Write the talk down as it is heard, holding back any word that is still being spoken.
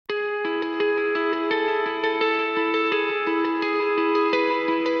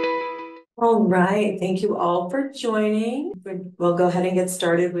All right, thank you all for joining. We'll go ahead and get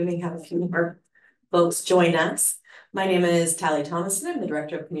started. We may have a few more folks join us. My name is Tali Thomason. I'm the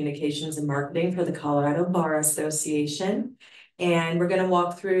Director of Communications and Marketing for the Colorado Bar Association. And we're going to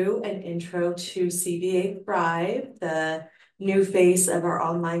walk through an intro to CBA Thrive, the new face of our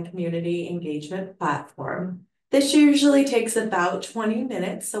online community engagement platform. This usually takes about 20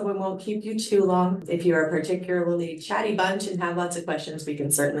 minutes, so we won't keep you too long. If you're a particularly chatty bunch and have lots of questions, we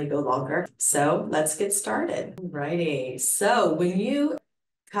can certainly go longer. So let's get started. Alrighty, so when you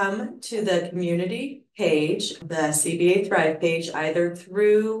come to the community page, the CBA Thrive page, either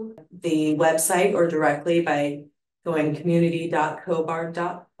through the website or directly by going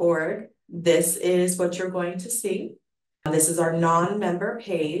community.cobar.org, this is what you're going to see. This is our non-member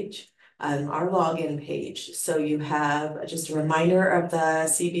page. Our login page. So you have just a reminder of the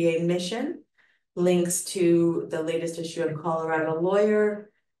CBA mission, links to the latest issue of Colorado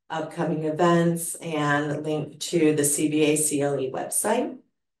Lawyer, upcoming events, and a link to the CBA CLE website.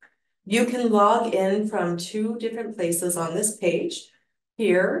 You can log in from two different places on this page,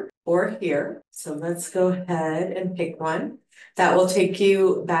 here or here. So let's go ahead and pick one. That will take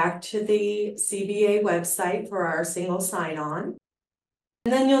you back to the CBA website for our single sign-on.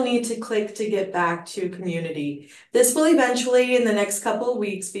 And then you'll need to click to get back to community. This will eventually, in the next couple of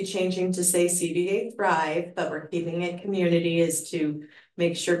weeks, be changing to say CBA Thrive, but we're keeping it community is to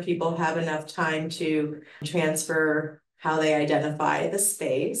make sure people have enough time to transfer how they identify the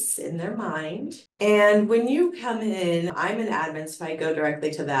space in their mind. And when you come in, I'm an admin, so I go directly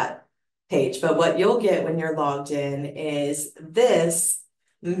to that page. But what you'll get when you're logged in is this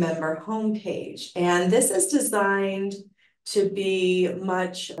member homepage. And this is designed to be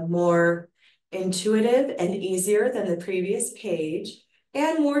much more intuitive and easier than the previous page,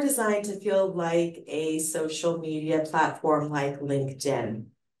 and more designed to feel like a social media platform like LinkedIn.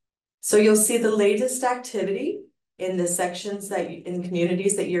 So you'll see the latest activity in the sections in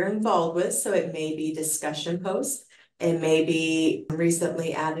communities that you're involved with. So it may be discussion posts, it may be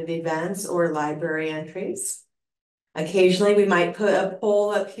recently added events or library entries. Occasionally, we might put a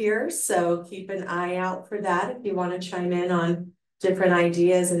poll up here, so keep an eye out for that if you want to chime in on different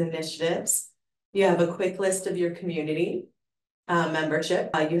ideas and initiatives. You have a quick list of your community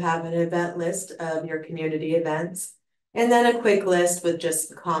membership. You have an event list of your community events, and then a quick list with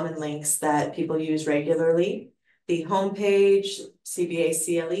just common links that people use regularly. The homepage, CBA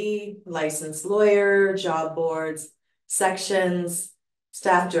CLE, licensed lawyer, job boards, sections,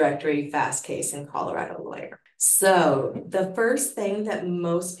 staff directory, fast case, and Colorado Lawyer. So the first thing that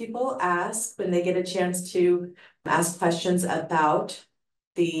most people ask when they get a chance to ask questions about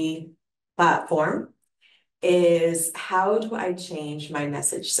the platform is, how do I change my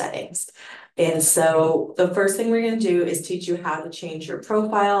message settings? And so the first thing we're going to do is teach you how to change your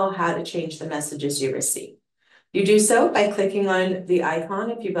profile, how to change the messages you receive. You do so by clicking on the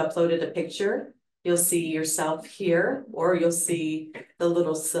icon. If you've uploaded a picture, you'll see yourself here, or you'll see the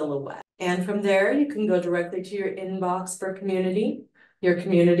little silhouette. And from there, you can go directly to your inbox for community, your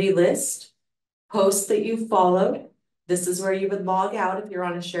community list, posts that you followed. This is where you would log out if you're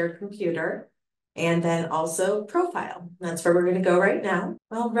on a shared computer. And then also profile. That's where we're going to go right now.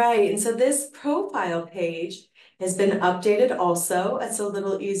 All right, and so this profile page has been updated also. It's a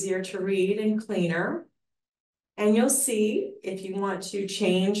little easier to read and cleaner. And you'll see if you want to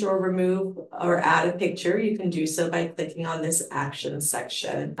change or remove or add a picture, you can do so by clicking on this action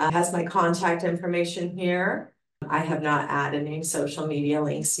section. It has my contact information here. I have not added any social media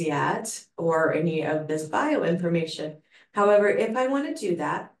links yet or any of this bio information. However, if I want to do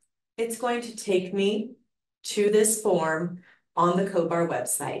that, it's going to take me to this form on the COBAR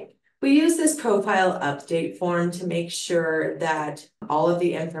website. We use this profile update form to make sure that all of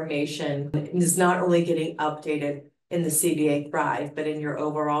the information is not only getting updated in the CBA Thrive, but in your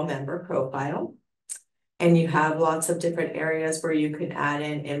overall member profile. And you have lots of different areas where you can add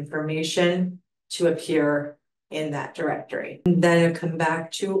in information to appear in that directory. And then you'll come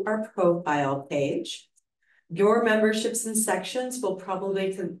back to our profile page. Your memberships and sections will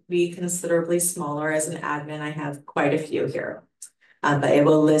probably be considerably smaller. As an admin, I have quite a few here. But it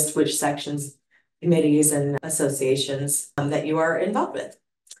will list which sections, committees, and associations that you are involved with.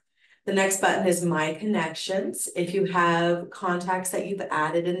 The next button is My Connections. If you have contacts that you've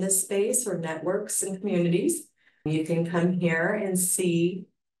added in this space or networks and communities, you can come here and see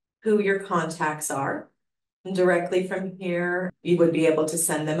who your contacts are. And directly from here, you would be able to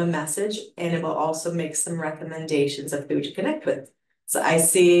send them a message, and it will also make some recommendations of who to connect with. So I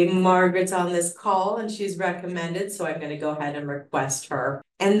see Margaret's on this call and she's recommended, so I'm going to go ahead and request her.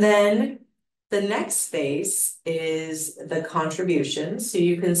 And then the next space is the contributions. So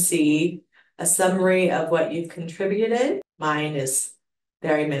you can see a summary of what you've contributed. Mine is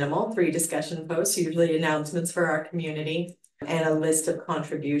very minimal, 3 discussion posts, usually announcements for our community, and a list of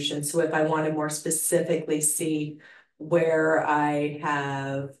contributions. So if I want to more specifically see where I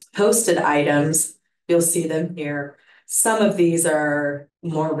have posted items, you'll see them here. Some of these are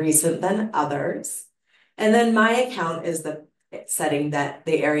more recent than others. And then my account is the setting that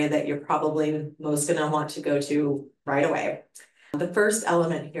the area that you're probably most going to want to go to right away. The first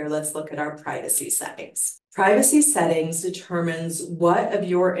element here, let's look at our privacy settings. Privacy settings determines what of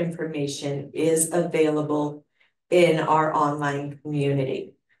your information is available in our online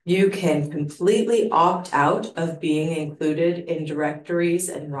community. You can completely opt out of being included in directories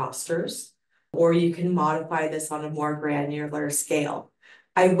and rosters, or you can modify this on a more granular scale.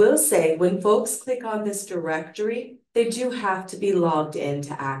 I will say when folks click on this directory, they do have to be logged in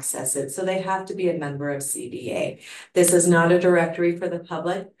to access it. So they have to be a member of CBA. This is not a directory for the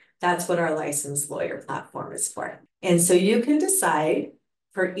public. That's what our licensed lawyer platform is for. And so you can decide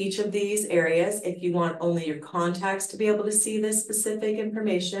for each of these areas if you want only your contacts to be able to see this specific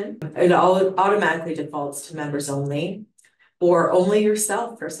information. It automatically defaults to members only, or only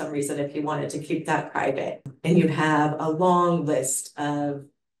yourself for some reason if you wanted to keep that private. And you have a long list of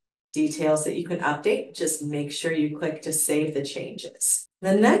details that you can update. Just make sure you click to save the changes.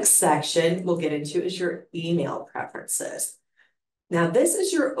 The next section we'll get into is your email preferences. Now, this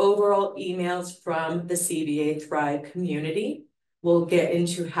is your overall emails from the CBA Thrive community. We'll get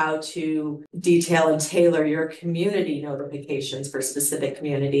into how to detail and tailor your community notifications for specific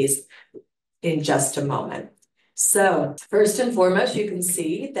communities in just a moment. So first and foremost, you can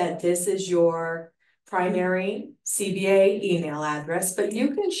see that this is your primary CBA email address, but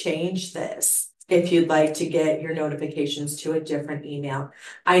you can change this if you'd like to get your notifications to a different email.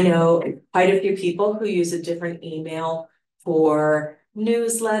 I know quite a few people who use a different email for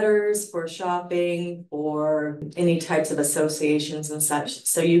newsletters, for shopping, or any types of associations and such.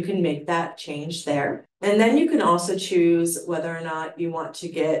 So you can make that change there. And then you can also choose whether or not you want to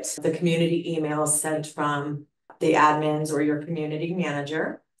get the community emails sent from the admins or your community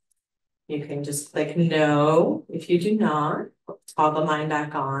manager. You can just click no if you do not, toggle mine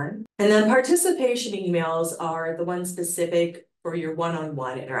back on. And then participation emails are the ones specific for your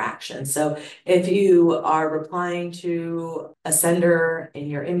one-on-one interaction. So if you are replying to a sender in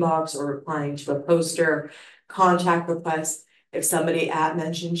your inbox or replying to a poster, contact request, if somebody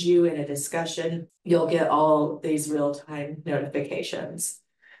mentions you in a discussion, you'll get all these real-time notifications.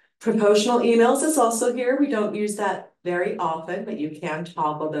 Promotional emails is also here. We don't use that very often, but you can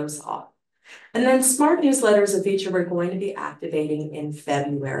toggle those off. And then smart newsletters, a feature we're going to be activating in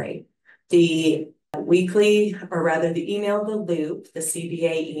February. The weekly, or rather the email, the loop, the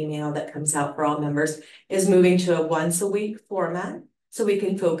CBA email that comes out for all members is moving to a once a week format. So we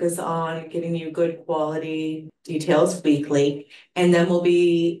can focus on giving you good quality details weekly. And then we'll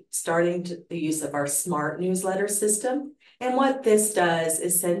be starting the use of our smart newsletter system. And what this does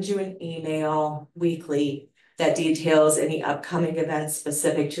is send you an email weekly that details any upcoming events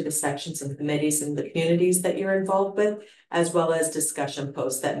specific to the sections and committees and the communities that you're involved with, as well as discussion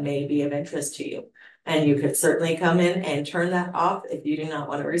posts that may be of interest to you. And you could certainly come in and turn that off if you do not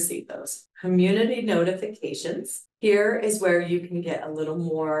want to receive those. Community notifications. Here is where you can get a little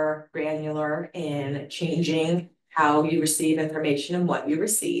more granular in changing how you receive information and what you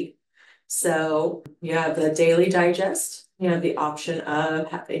receive. So you have the daily digest. You have the option of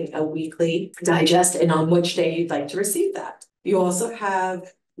having a weekly digest and on which day you'd like to receive that. You also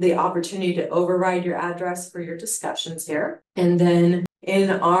have the opportunity to override your address for your discussions here. And then in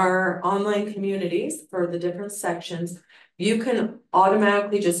our online communities for the different sections, you can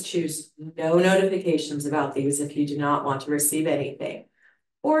automatically just choose no notifications about these if you do not want to receive anything.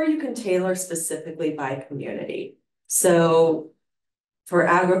 Or you can tailor specifically by community. So for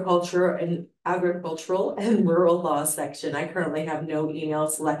agricultural and rural law section, I currently have no email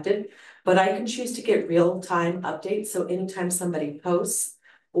selected, but I can choose to get real-time updates. So anytime somebody posts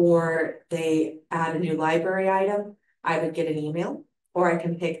or they add a new library item, I would get an email, or I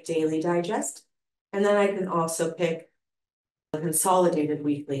can pick daily digest. And then I can also pick a consolidated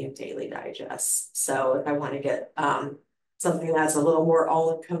weekly and daily digest. So if I want to get something that's a little more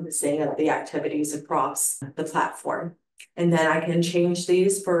all-encompassing of the activities across the platform. And then I can change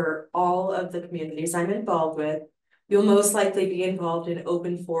these for all of the communities I'm involved with. You'll most likely be involved in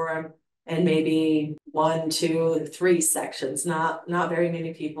open forum and maybe 1, 2, 3 sections. Not very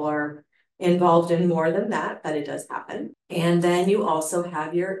many people are involved in more than that, but it does happen. And then you also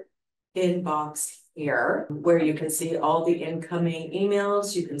have your inbox here where you can see all the incoming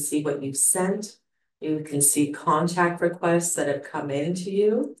emails. You can see what you've sent. You can see contact requests that have come into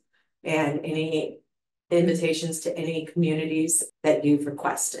you. and any invitations to any communities that you've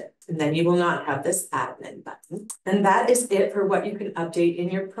requested. And then you will not have this admin button. And that is it for what you can update in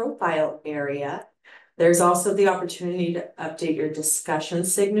your profile area. There's also the opportunity to update your discussion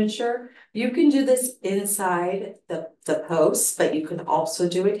signature. You can do this inside the post, but you can also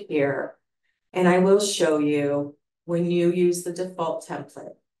do it here. And I will show you when you use the default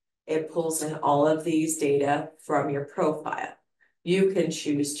template, it pulls in all of these data from your profile. You can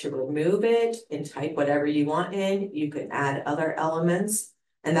choose to remove it and type whatever you want in. You can add other elements.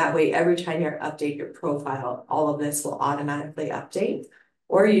 And that way, every time you update your profile, all of this will automatically update.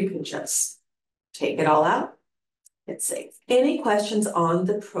 Or you can just take it all out, hit save. Any questions on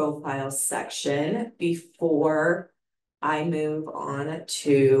the profile section before I move on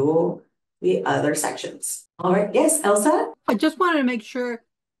to the other sections? All right, yes, Elsa? I just wanted to make sure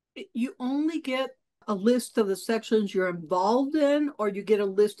you only get a list of the sections you're involved in, or you get a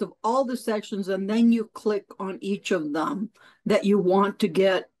list of all the sections and then you click on each of them that you want to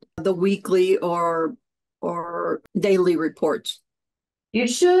get the weekly or daily reports. You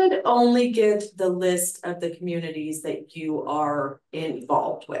should only get the list of the communities that you are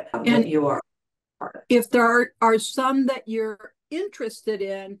involved with, that you are part of. If there are some that you're interested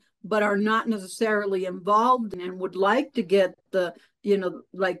in, but are not necessarily involved in and would like to get the,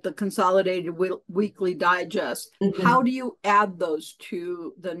 like the consolidated weekly digest, how do you add those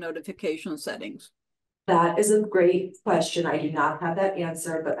to the notification settings? That is a great question. I do not have that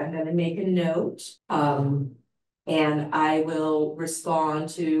answer, but I'm going to make a note. And I will respond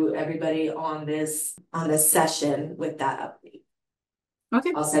to everybody on this session with that update.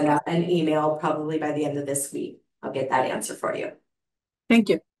 Okay. I'll send out an email probably by the end of this week. I'll get that answer for you. Thank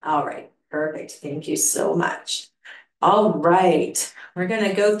you. All right, perfect. Thank you so much. All right, we're going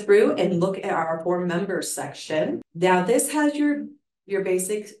to go through and look at our for members section. Now, this has your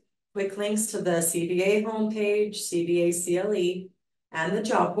basic quick links to the CBA homepage, CBA CLE, and the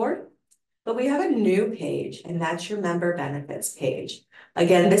job board. But we have a new page, and that's your member benefits page.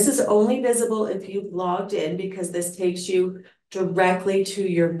 Again, this is only visible if you've logged in, because this takes you directly to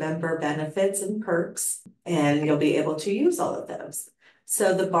your member benefits and perks, and you'll be able to use all of those.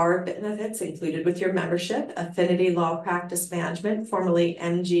 So the bar benefits included with your membership: Affinity Law Practice Management, formerly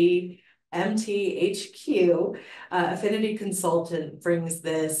MTHQ. Affinity Consultant brings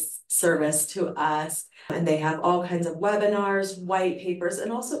this service to us, and they have all kinds of webinars, white papers,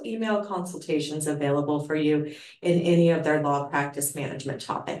 and also email consultations available for you in any of their law practice management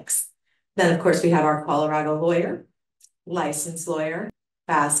topics. Then, of course, we have our Colorado lawyer, licensed lawyer,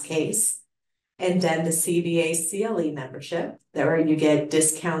 fast case, and then the CBA CLE membership, where you get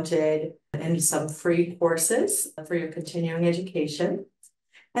discounted and some free courses for your continuing education.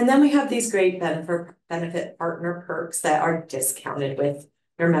 And then we have these great benefit partner perks that are discounted with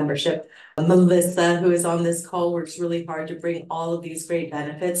your membership. Melissa, who is on this call, works really hard to bring all of these great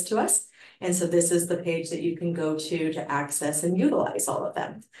benefits to us. And so this is the page that you can go to access and utilize all of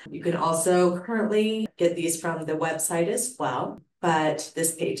them. You can also currently get these from the website as well, but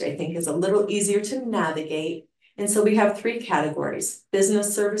this page I think is a little easier to navigate. And so we have three categories: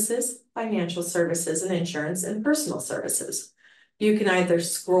 business services, financial services, and insurance, and personal services. You can either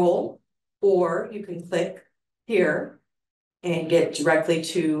scroll or you can click here and get directly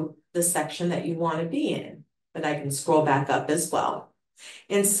to the section that you want to be in, but I can scroll back up as well.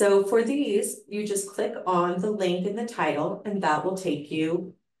 And so for these, you just click on the link in the title, and that will take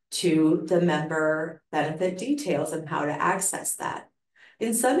you to the member benefit details and how to access that.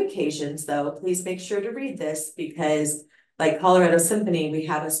 In some occasions, though, please make sure to read this, because like Colorado Symphony, we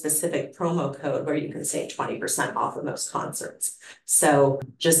have a specific promo code where you can save 20% off of most concerts. So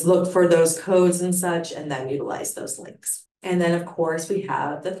just look for those codes and such, and then utilize those links. And then, of course, we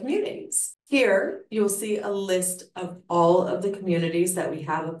have the communities. Here, you'll see a list of all of the communities that we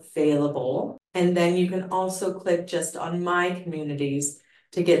have available. And then you can also click just on My Communities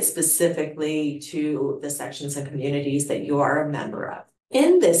to get specifically to the sections and communities that you are a member of.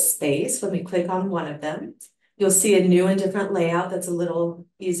 In this space, when we click on one of them, you'll see a new and different layout that's a little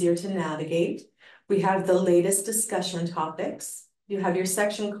easier to navigate. We have the latest discussion topics. You have your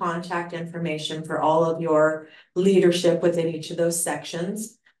section contact information for all of your leadership within each of those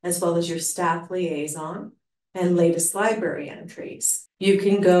sections, as well as your staff liaison and latest library entries. You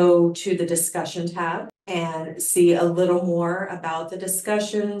can go to the discussion tab and see a little more about the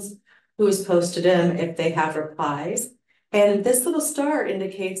discussions, who's posted them, if they have replies. And this little star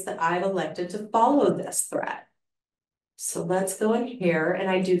indicates that I've elected to follow this thread. So let's go in here, and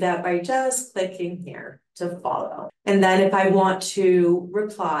I do that by just clicking here to follow. And then if I want to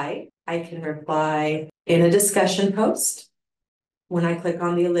reply, I can reply in a discussion post, When I click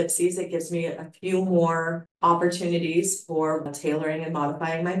on the ellipses, it gives me a few more opportunities for tailoring and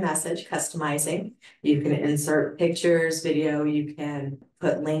modifying my message, customizing. You can insert pictures, video, you can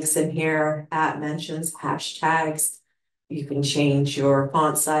put links in here, mentions, hashtags. You can change your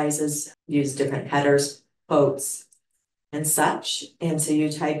font sizes, use different headers, quotes, and such. And so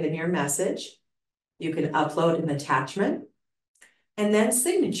you type in your message. You can upload an attachment and then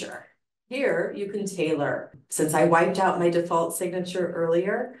signature. Here you can tailor. Since I wiped out my default signature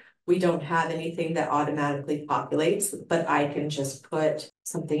earlier, we don't have anything that automatically populates, but I can just put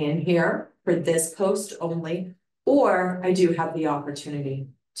something in here for this post only, or I do have the opportunity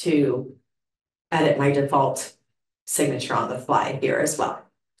to edit my default signature on the fly here as well.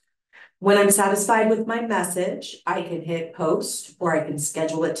 When I'm satisfied with my message, I can hit post, or I can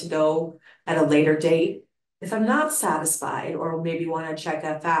schedule it to go at a later date. If I'm not satisfied, or maybe want to check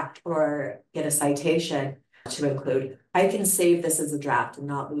a fact or get a citation to include, I can save this as a draft and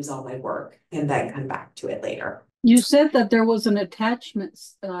not lose all my work and then come back to it later. You said that there was an attachment,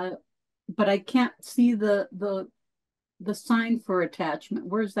 but I can't see the sign for attachment.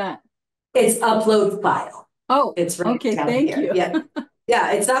 Where's that? It's upload file. Oh, it's right okay. down Thank here. you. Yeah.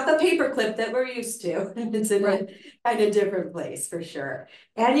 Yeah, it's not the paperclip that we're used to. It's in a kind of different place for sure.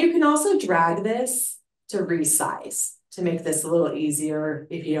 And you can also drag this to resize to make this a little easier.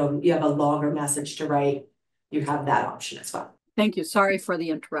 If you have a longer message to write, you have that option as well. Thank you. Sorry for the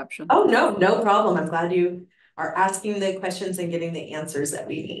interruption. Oh, no problem. I'm glad you are asking the questions and getting the answers that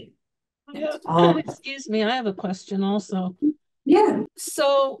we need. Yeah. Excuse me, I have a question also. Yeah.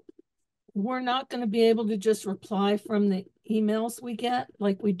 So we're not going to be able to just reply from the emails we get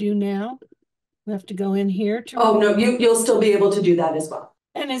like we do now. We have to go in here to. Oh, no, you'll still be able to do that as well.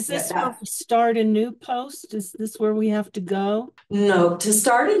 And is this where we start a new post? Is this where we have to go? No, to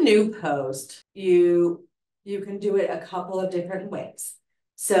start a new post, you can do it a couple of different ways.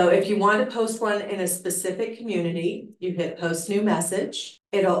 So if you want to post one in a specific community, you hit post new message.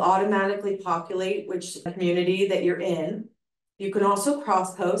 It'll automatically populate which community that you're in. You can also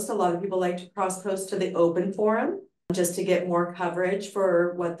cross post. A lot of people like to cross post to the open forum just to get more coverage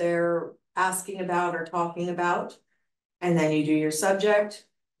for what they're asking about or talking about. And then you do your subject.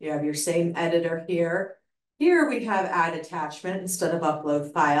 You have your same editor here. Here we have add attachment instead of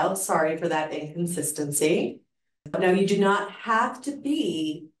upload file. Sorry for that inconsistency. Now you do not have to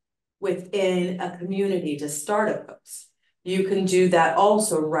be within a community to start a post. You can do that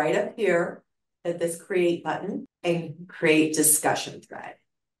also right up here at this create button and create discussion thread.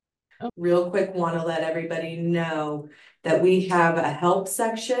 Real quick, want to let everybody know that we have a help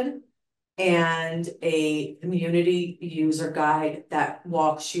section and a community user guide that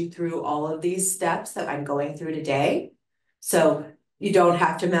walks you through all of these steps that I'm going through today. So you don't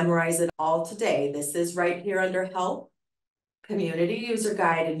have to memorize it all today. This is right here under help, community user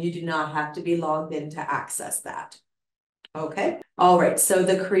guide, and you do not have to be logged in to access that. Okay. All right. So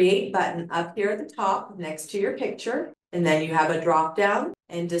the create button up here at the top next to your picture, and then you have a drop down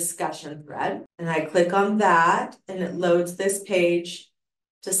and discussion thread. And I click on that and it loads this page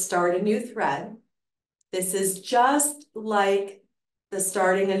to start a new thread. This is just like the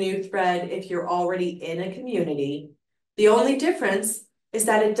starting a new thread if you're already in a community. The only difference is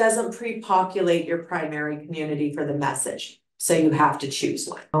that it doesn't pre-populate your primary community for the message. So you have to choose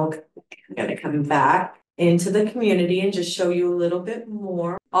one. Okay. I'm going to come back into the community and just show you a little bit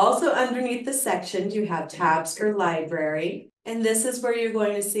more. Also underneath the sections, you have tabs for library. And this is where you're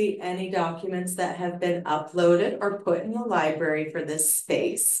going to see any documents that have been uploaded or put in the library for this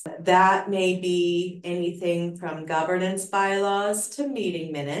space. That may be anything from governance bylaws to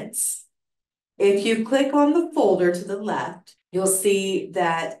meeting minutes. If you click on the folder to the left, you'll see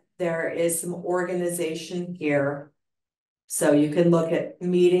that there is some organization here. So you can look at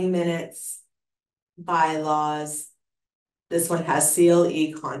meeting minutes, bylaws. This one has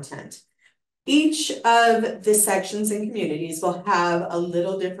CLE content. Each of the sections and communities will have a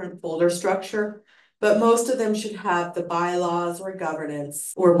little different folder structure, but most of them should have the bylaws or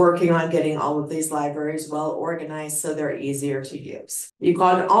governance. We're working on getting all of these libraries well organized so they're easier to use. You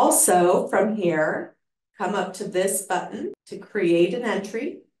can also from here come up to this button to create an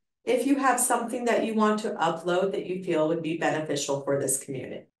entry if you have something that you want to upload that you feel would be beneficial for this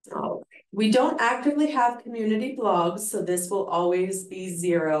community. We don't actively have community blogs, so this will always be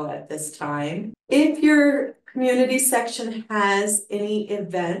 0 at this time. If your community section has any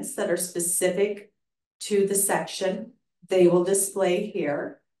events that are specific to the section, they will display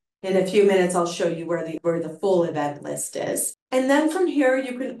here. In a few minutes, I'll show you where the full event list is. And then from here,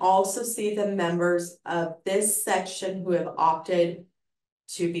 you can also see the members of this section who have opted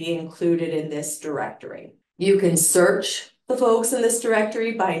to be included in this directory. You can search the folks in this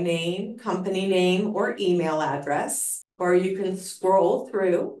directory by name, company name, or email address, or you can scroll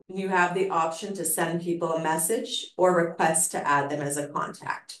through. You have the option to send people a message or request to add them as a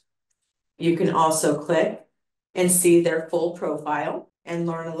contact. You can also click and see their full profile and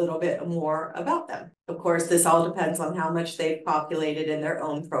learn a little bit more about them. Of course, this all depends on how much they've populated in their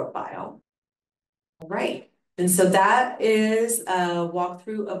own profile. All right, and so that is a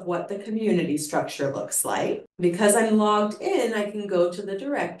walkthrough of what the community structure looks like. Because I'm logged in, I can go to the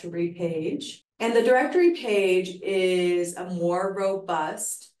directory page. And the directory page is a more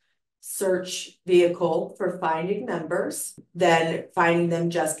robust search vehicle for finding members than finding them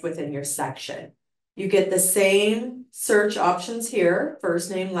just within your section. You get the same search options here: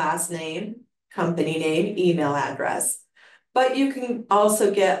 first name, last name, company name, email address, but you can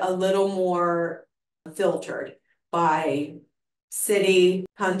also get a little more filtered by city,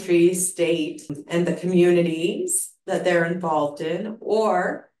 country, state, and the communities that they're involved in,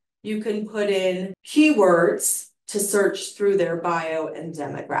 or you can put in keywords to search through their bio and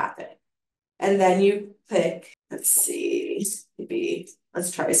demographic. And then you click, let's see, maybe let's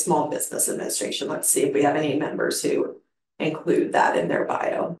try small business administration. Let's see if we have any members who include that in their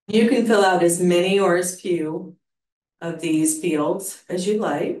bio. You can fill out as many or as few of these fields as you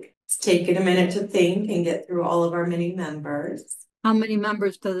like. It's taken a minute to think and get through all of our many members. How many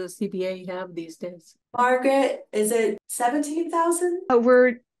members does the CBA have these days? Margaret, is it 17,000?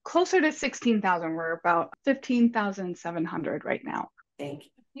 We're closer to 16,000. We're about 15,700 right now. Thank you.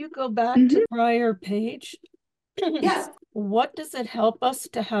 You go back to prior page. Yes. What does it help us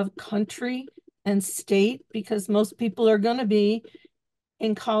to have country and state? Because most people are going to be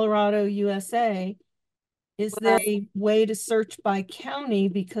in Colorado, USA. Is there a way to search by county?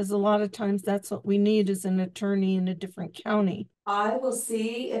 Because a lot of times that's what we need, is an attorney in a different county. I will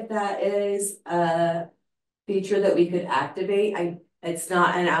see if that is a feature that we could activate. It's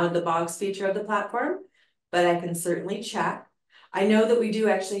not an out of the box feature of the platform, but I can certainly check. I know that we do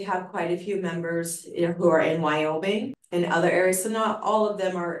actually have quite a few members who are in Wyoming and other areas. So not all of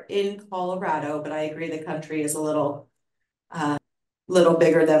them are in Colorado, but I agree the country is a little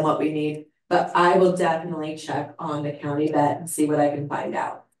bigger than what we need. But I will definitely check on the county vet and see what I can find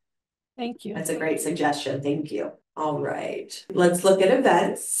out. Thank you. That's a great suggestion. Thank you. All right, let's look at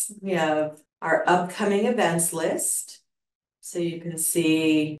events. We have our upcoming events list. So you can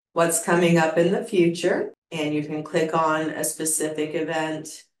see what's coming up in the future, and you can click on a specific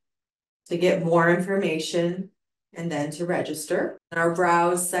event to get more information and then to register. Our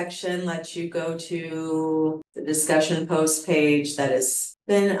browse section lets you go to the discussion post page. That has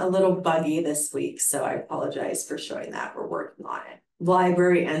been a little buggy this week, so I apologize for showing that. We're working on it.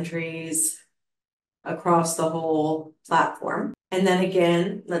 Library entries across the whole platform. And then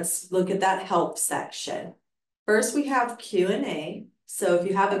again, let's look at that help section. First, we have Q&A. So if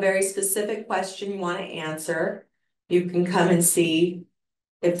you have a very specific question you want to answer, you can come and see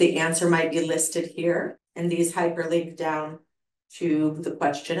if the answer might be listed here. And these hyperlink down to the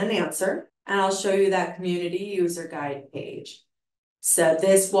question and answer. And I'll show you that community user guide page. So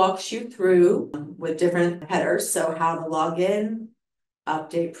this walks you through with different headers. So how to log in,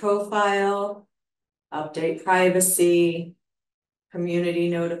 update profile, update privacy, community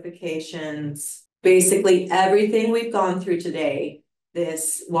notifications, basically everything we've gone through today.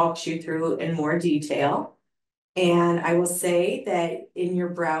 This walks you through in more detail. And I will say that in your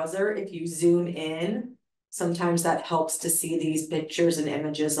browser, if you zoom in, sometimes that helps to see these pictures and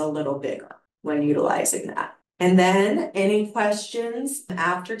images a little bigger when utilizing that. And then any questions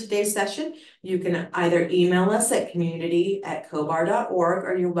after today's session, you can either email us at community@cobar.org,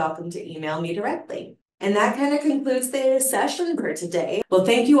 or you're welcome to email me directly. And that kind of concludes the session for today. Well,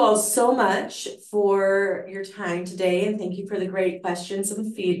 thank you all so much for your time today, and thank you for the great questions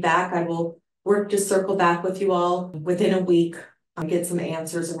and feedback. I will work to circle back with you all within a week, get some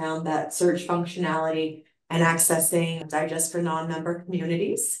answers around that search functionality and accessing Digest for non-member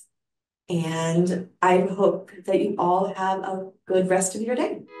communities. And I hope that you all have a good rest of your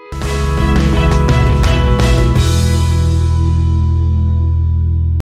day.